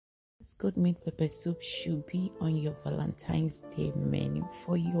This good meat pepper soup should be on your Valentine's Day menu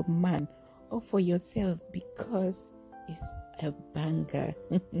for your man or for yourself because it's a banger.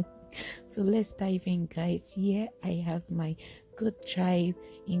 So let's dive in, guys. Here I have my good tribe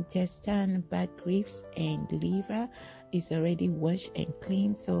intestine, bad ribs and liver. It's already washed and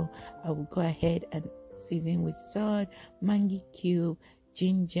clean, so I will go ahead and season with salt, mangi cube,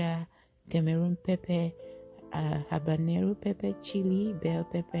 ginger, Cameroon pepper, habanero pepper, chili, bell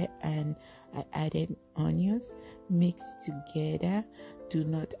pepper, and I added onions. Mix together. Do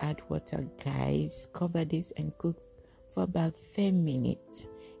not add water, guys. Cover this and cook for about 10 minutes.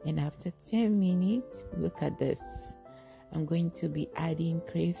 And after 10 minutes, look at this. I'm going to be adding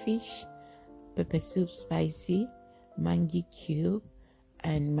crayfish, pepper soup spicy, mangi cube,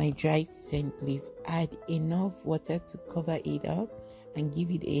 and my dried scent leaf. Add enough water to cover it up and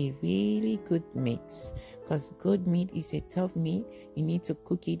give it a really good mix, because goat meat is a tough meat. You need to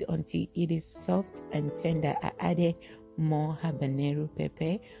cook it until it is soft and tender. I added more habanero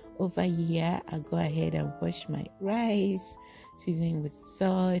pepper. Over here, I go ahead and wash my rice, season with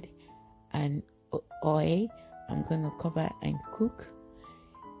salt and oil. I'm gonna cover and cook,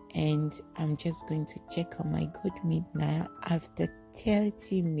 and I'm just going to check on my goat meat now. After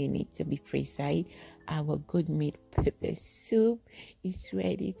 30 minutes to be precise, our good meat pepper soup is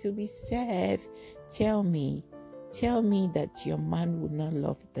ready to be served. Tell me that your man would not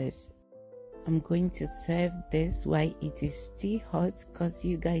love this. I'm going to serve this while it is still hot, because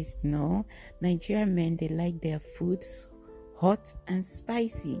you guys know Nigerian men, they like their foods hot and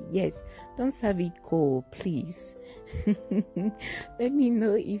spicy. Yes, don't serve it cold, please. Let me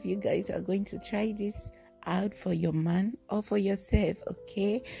know if you guys are going to try this out for your man or for yourself,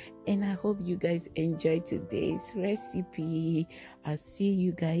 okay? And I hope you guys enjoy today's recipe. I'll see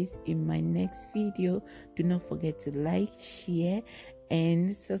you guys in my next video. Do not forget to like, share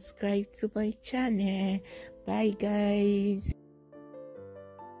and subscribe to my channel. Bye, guys.